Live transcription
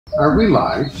Are we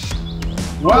live?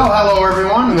 Well, hello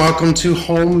everyone. Welcome to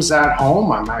Holmes at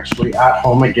Home. I'm actually at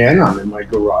home again. I'm in my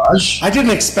garage. I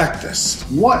didn't expect this.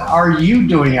 What are you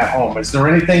doing at home? Is there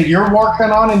anything you're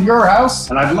working on in your house?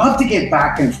 And I'd love to get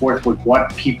back and forth with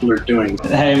what people are doing.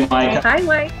 Hey, Mike. Hi,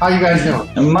 Mike. How you guys doing?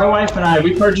 And my wife and I,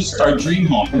 we purchased our dream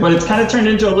home, but it's kind of turned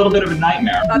into a little bit of a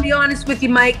nightmare. I'll be honest with you,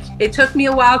 Mike. It took me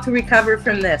a while to recover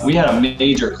from this. We had a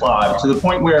major clog to the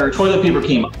point where toilet paper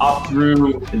came up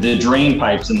through the drain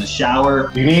pipes in the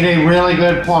shower. You need a really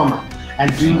good plumber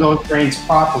and do those drains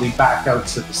properly back out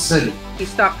to the city. He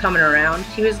stopped coming around.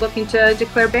 He was looking to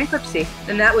declare bankruptcy,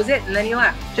 and that was it. And then he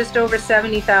left. Just over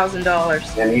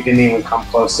 $70,000. And he didn't even come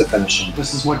close to finishing.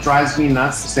 This is what drives me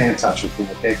nuts. Stay in touch with me,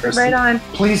 okay, Kristen? Right on.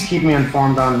 Please keep me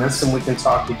informed on this and we can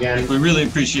talk again. We really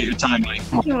appreciate your time, Mike.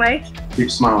 Thank you, Mike.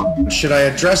 Keep smiling. Should I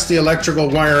address the electrical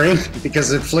wiring?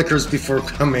 Because it flickers before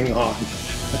coming on.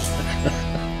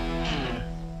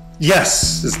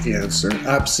 Yes is the answer.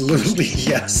 Absolutely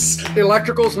yes.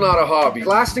 Electrical's not a hobby.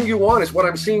 Last thing you want is what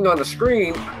I'm seeing on the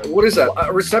screen. What is that?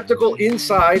 A receptacle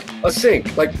inside a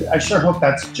sink. Like, I sure hope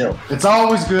that's a joke. It's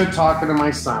always good talking to my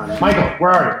son. Michael,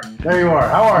 where are you? There you are.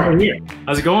 How are you? Here.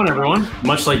 How's it going, everyone?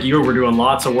 Much like you, we're doing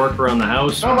lots of work around the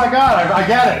house. Oh my God, I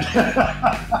get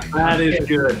it. That is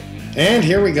good. And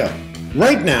here we go.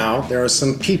 Right now, there are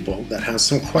some people that have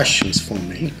some questions for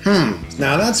me.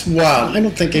 Now that's wild. I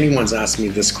don't think anyone's asked me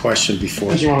this question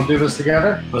before. Do you want to do this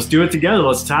together? Let's do it together.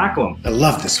 Let's tackle them. I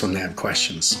love this when they have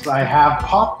questions. I have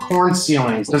popcorn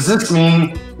ceilings. Does this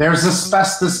mean there's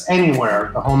asbestos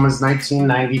anywhere? The home is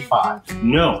 1995.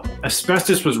 No.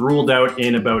 Asbestos was ruled out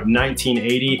in about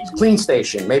 1980. Clean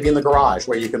station, maybe in the garage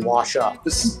where you can wash up.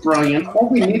 This is brilliant. All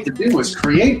we need to do is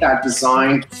create that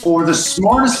design for the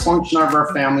smartest function of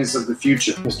our families of the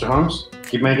future. Mr. Holmes,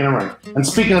 keep making it right. And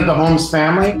speaking of the Holmes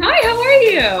family. Hi, how are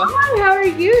you? Hi, how are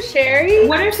you, Sherry?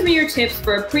 What are some of your tips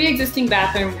for a pre-existing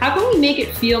bathroom? How can we make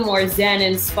it feel more zen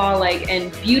and spa-like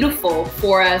and beautiful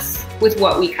for us with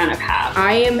what we kind of have?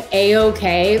 I am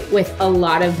A-okay with a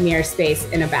lot of mirror space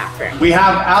in a bathroom. We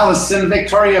have Allison,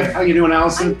 Victoria. How you doing,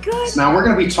 Allison? I'm good. So now we're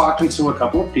going to be talking to a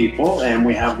couple of people, and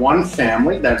we have one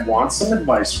family that wants some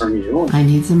advice from you. I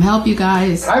need some help, you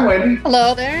guys. Hi, Wendy.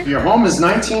 Hello there. Your home is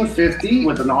 1950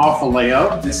 with an awful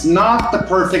layout. It's not the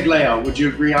perfect layout. Would you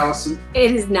agree, Allison?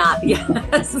 It is not,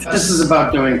 yes. This is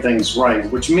about doing things right,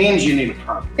 which means you need a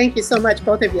permit. Thank you so much,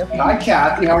 both of you. Hi,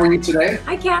 Kathy. How are you today?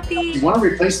 Hi, Kathy. You want to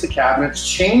replace the cabinets,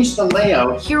 change the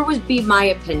layout. Here would be my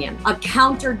opinion. A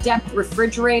counter depth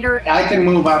refrigerator. I can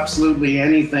move absolutely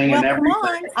anything and everything. Come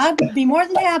on. I would be more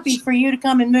than happy for you to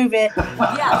come and move it.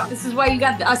 Yeah, this is why you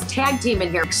got us tag team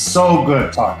in here. So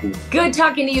good talking to you. Good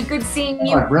talking to you. Good seeing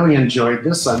you. I really enjoyed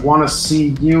this. I want to see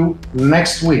you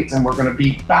next week. And we're going to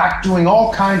be back doing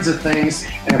all kinds of things.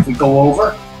 And if we go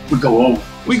over, we go over.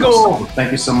 We go over.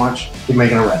 Thank you so much. Keep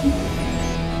making it right.